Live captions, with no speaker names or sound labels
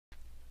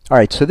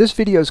Alright, so this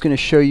video is going to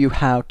show you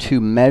how to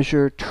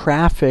measure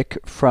traffic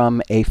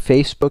from a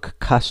Facebook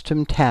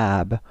custom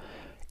tab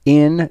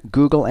in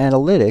Google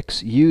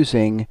Analytics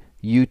using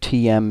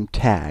UTM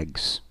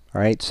tags.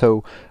 Alright,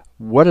 so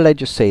what did I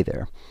just say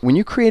there? When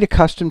you create a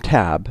custom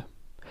tab,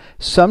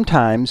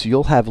 sometimes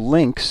you'll have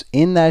links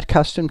in that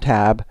custom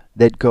tab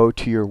that go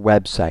to your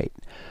website.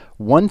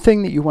 One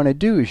thing that you want to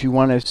do is you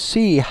want to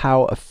see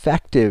how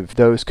effective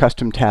those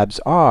custom tabs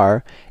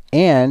are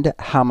and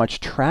how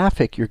much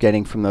traffic you're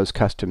getting from those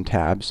custom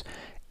tabs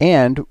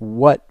and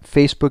what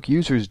Facebook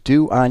users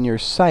do on your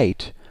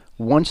site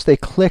once they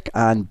click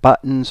on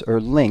buttons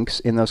or links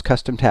in those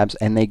custom tabs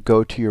and they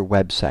go to your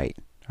website.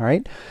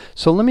 Alright,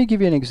 so let me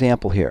give you an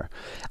example here.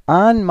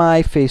 On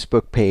my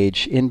Facebook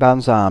page,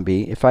 Inbound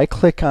Zombie, if I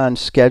click on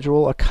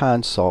Schedule a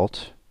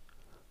Consult,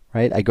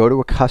 right, I go to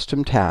a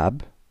custom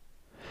tab,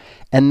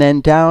 and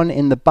then down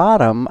in the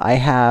bottom I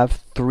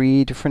have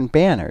 3 different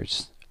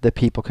banners that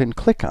people can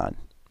click on.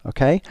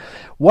 Okay,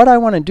 what I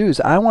want to do is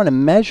I want to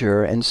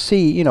measure and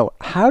see,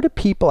 how do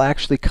people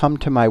actually come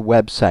to my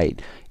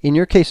website? In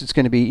your case, it's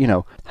going to be,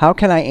 how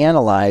can I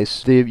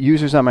analyze the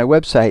users on my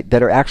website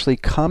that are actually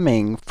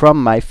coming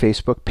from my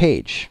Facebook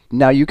page?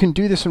 Now, you can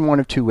do this in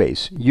one of two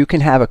ways. You can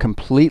have a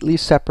completely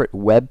separate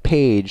web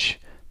page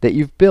that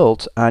you've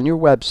built on your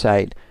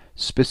website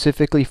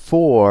specifically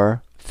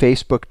for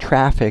Facebook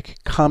traffic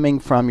coming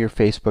from your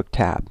Facebook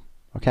tab.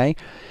 Okay?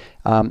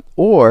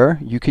 Or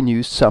you can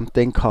use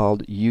something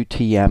called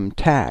UTM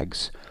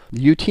tags.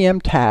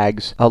 UTM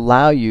tags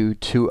allow you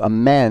to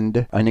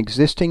amend an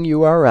existing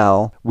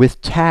URL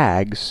with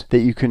tags that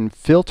you can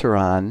filter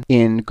on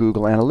in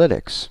Google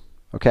Analytics.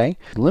 Okay?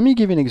 Let me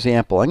give you an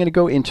example. I'm going to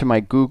go into my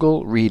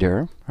Google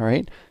Reader. All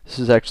right? This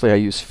is actually, I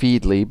use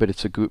Feedly, but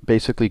it's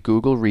basically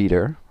Google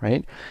Reader,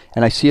 right?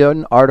 And I see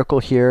an article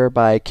here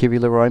by Kivy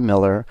Leroy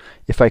Miller.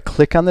 If I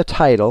click on the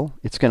title,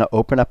 it's going to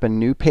open up a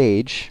new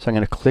page. So I'm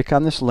going to click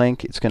on this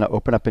link. It's going to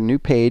open up a new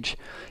page.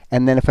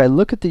 And then if I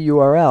look at the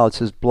URL, it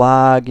says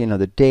blog,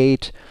 the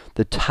date,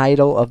 the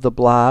title of the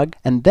blog.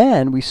 And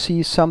then we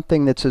see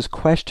something that says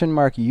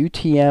 $UTM_source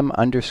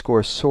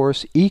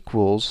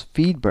equals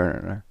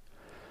FeedBurner.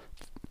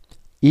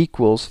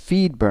 Equals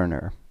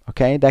FeedBurner.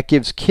 Okay, that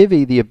gives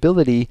Kivy the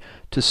ability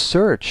to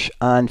search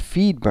on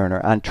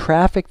FeedBurner, on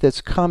traffic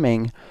that's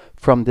coming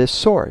from this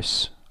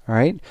source. All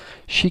right,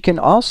 she can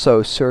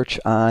also search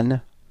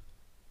on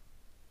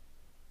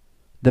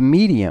the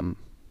Medium.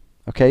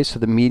 Okay, so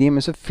the Medium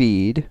is a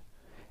feed,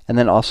 and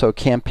then also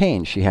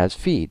campaign. She has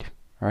feed.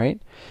 All right,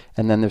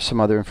 and then there's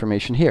some other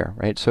information here.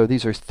 Right, so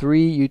these are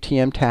 3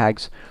 UTM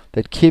tags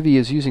that Kivy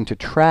is using to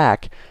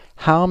track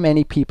how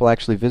many people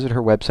actually visit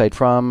her website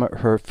from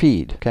her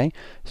feed. Okay,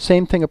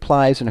 same thing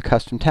applies in a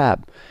custom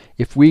tab.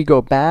 If we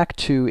go back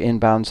to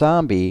Inbound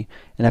Zombie,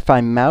 and if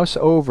I mouse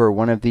over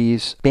one of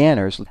these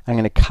banners, I'm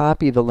going to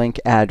copy the link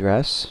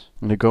address.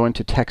 I'm going to go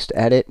into text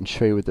edit and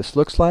show you what this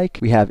looks like.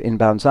 We have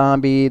Inbound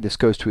Zombie. This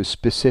goes to a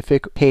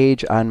specific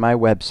page on my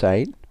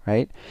website,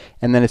 right?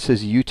 And then it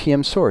says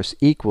UTM source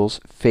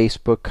equals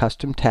Facebook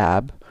custom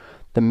tab.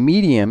 The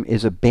medium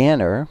is a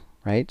banner,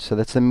 right? So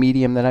that's the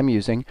medium that I'm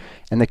using,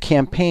 and the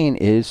campaign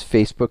is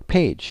Facebook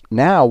page.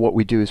 Now what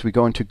we do is we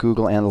go into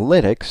Google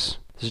Analytics.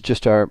 This is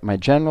just my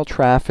general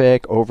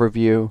traffic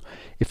overview.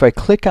 If I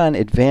click on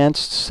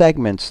advanced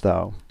segments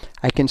though,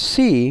 I can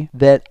see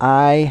that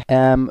I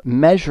am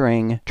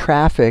measuring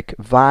traffic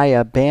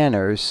via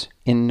banners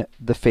in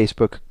the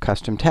Facebook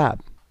custom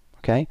tab.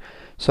 Okay,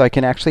 so I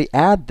can actually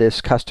add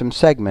this custom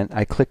segment.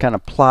 I click on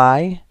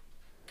apply,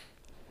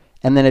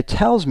 and then it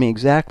tells me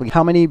exactly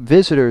how many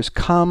visitors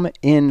come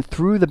in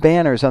through the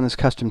banners on this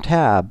custom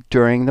tab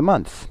during the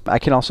month. I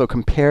can also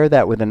compare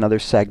that with another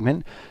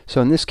segment. So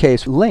in this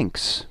case,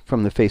 links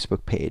from the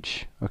Facebook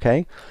page.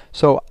 Okay?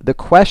 So the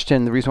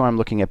reason why I'm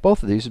looking at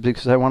both of these is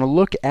because I want to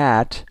look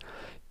at,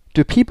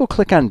 do people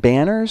click on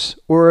banners,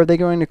 or are they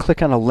going to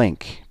click on a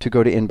link to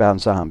go to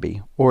Inbound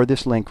Zombie, or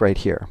this link right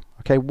here?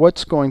 Okay,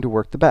 what's going to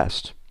work the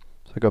best?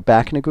 So I go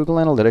back into Google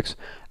Analytics.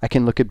 I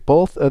can look at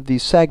both of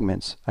these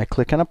segments. I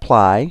click on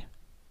apply.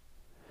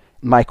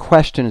 My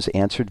question is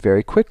answered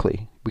very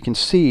quickly. We can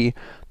see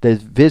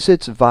that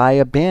visits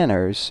via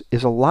banners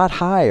is a lot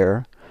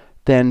higher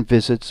than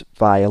visits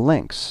via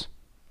links.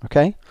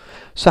 Okay?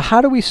 So how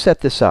do we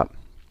set this up?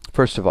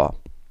 First of all,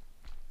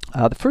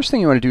 the first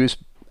thing you want to do is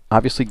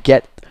obviously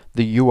get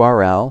the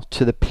URL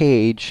to the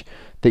page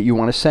that you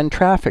want to send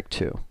traffic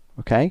to.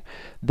 Okay?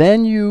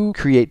 Then you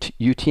create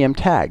UTM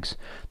tags.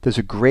 There's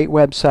a great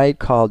website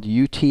called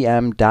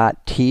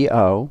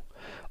utm.to.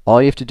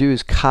 All you have to do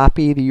is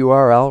copy the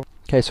URL.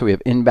 Okay, so we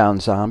have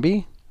Inbound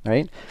Zombie,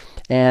 right?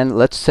 And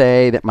let's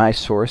say that my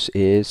source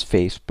is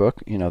Facebook,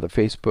 the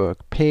Facebook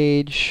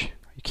page.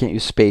 You can't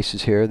use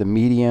spaces here. The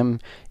medium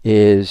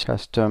is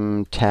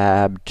custom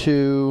tab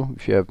 2,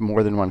 if you have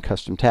more than one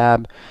custom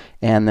tab.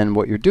 And then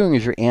what you're doing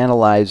is you're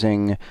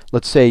analyzing,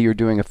 let's say you're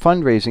doing a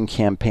fundraising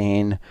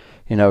campaign,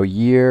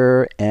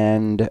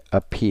 year-end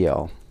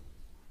appeal.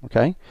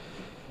 Okay?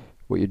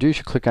 What you do is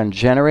you click on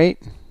Generate,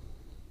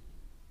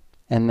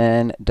 and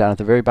then down at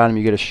the very bottom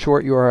you get a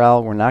short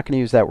URL. We're not going to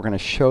use that. We're going to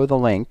show the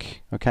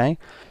link. Okay.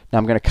 Now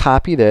I'm going to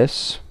copy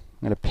this.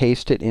 I'm going to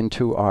paste it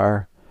into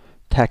our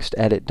text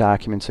edit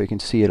document so you can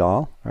see it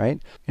all.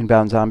 Right?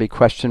 Inbound zombie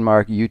question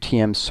mark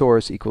UTM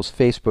source equals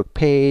Facebook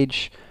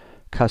page,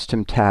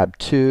 custom tab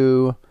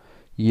 2,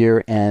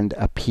 year end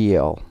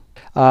appeal.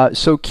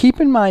 So keep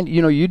in mind,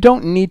 you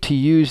don't need to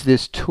use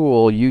this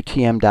tool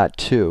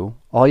UTM.2.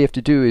 All you have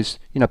to do is,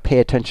 pay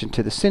attention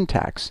to the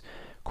syntax.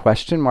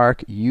 Question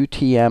mark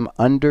UTM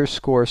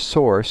underscore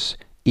source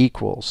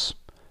equals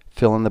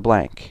fill in the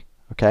blank.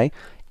 Okay?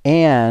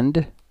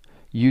 And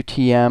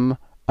UTM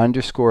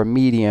underscore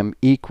medium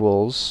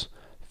equals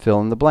fill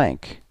in the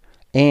blank.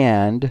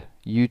 And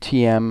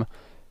UTM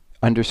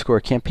underscore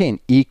campaign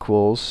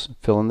equals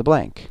fill in the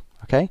blank.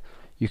 Okay?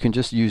 You can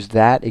just use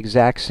that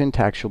exact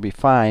syntax. You'll be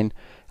fine.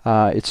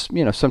 It's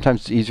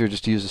sometimes it's easier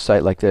just to use a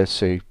site like this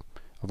so you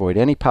avoid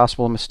any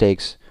possible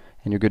mistakes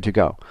and you're good to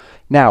go.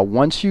 Now,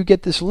 once you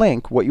get this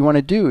link, what you want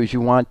to do is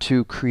you want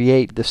to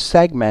create the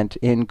segment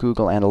in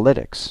Google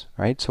Analytics.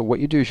 Right? So what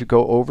you do is you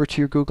go over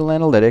to your Google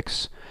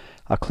Analytics.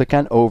 I'll click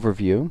on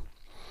Overview.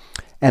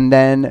 And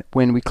then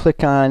when we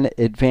click on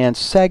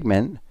Advanced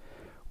Segment,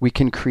 we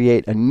can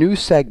create a new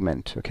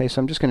segment. Okay, so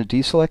I'm just going to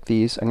deselect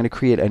these. I'm going to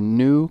create a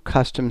new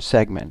custom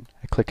segment.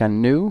 I click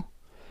on New.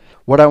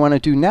 What I want to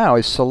do now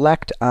is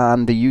select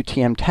on the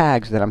UTM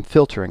tags that I'm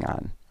filtering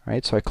on.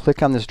 Right, so I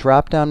click on this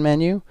drop-down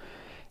menu,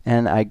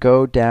 and I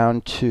go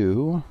down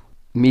to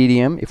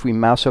Medium. If we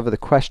mouse over the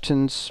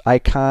questions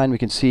icon, we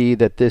can see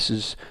that this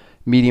is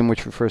medium,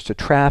 which refers to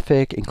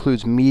traffic,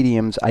 includes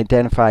mediums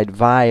identified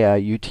via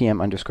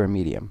UTM underscore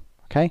medium.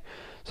 Okay,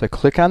 so I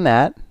click on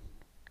that,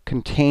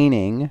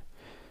 containing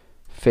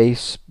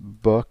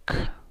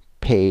Facebook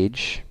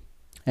page,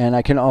 and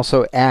I can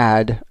also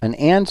add an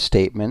and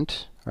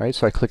statement. Right,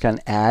 so I click on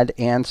Add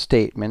and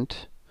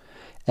Statement,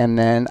 and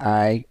then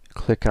I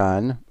click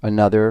on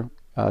another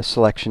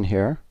selection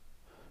here.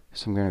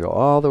 So I'm going to go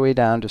all the way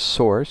down to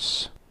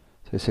Source.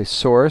 So I say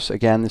Source.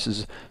 Again, this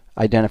is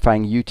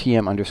identifying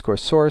UTM underscore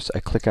source.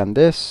 I click on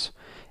this,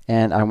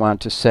 and I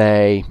want to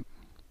say,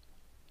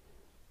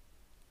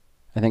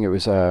 I think it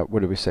was,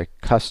 what did we say?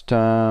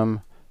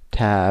 Custom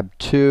tab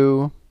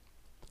 2.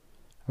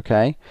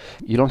 Okay,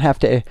 you don't have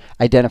to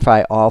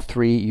identify all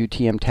 3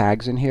 UTM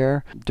tags in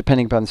here.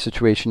 Depending upon the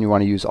situation, you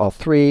want to use all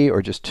 3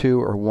 or just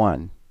 2 or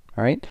 1.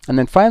 All right, and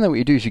then finally what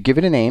you do is you give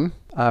it a name.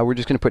 We're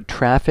just going to put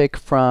traffic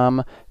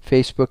from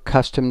Facebook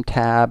custom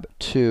tab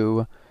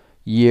 2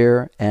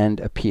 year end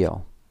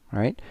appeal. All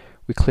right,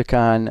 we click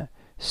on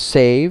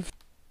Save.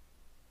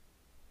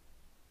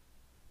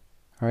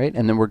 All right,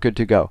 and then we're good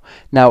to go.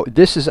 Now,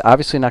 this is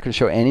obviously not going to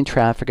show any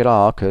traffic at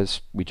all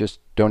because we just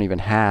don't even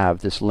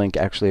have this link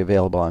actually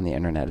available on the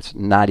internet. It's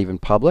not even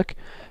public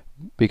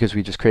because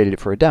we just created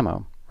it for a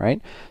demo,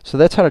 right? So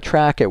that's how to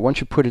track it.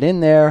 Once you put it in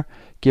there,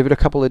 give it a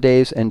couple of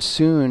days, and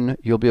soon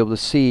you'll be able to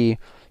see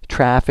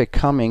traffic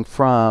coming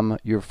from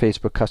your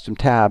Facebook custom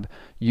tab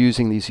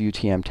using these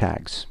UTM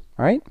tags.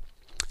 All right,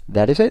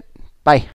 that is it. Bye.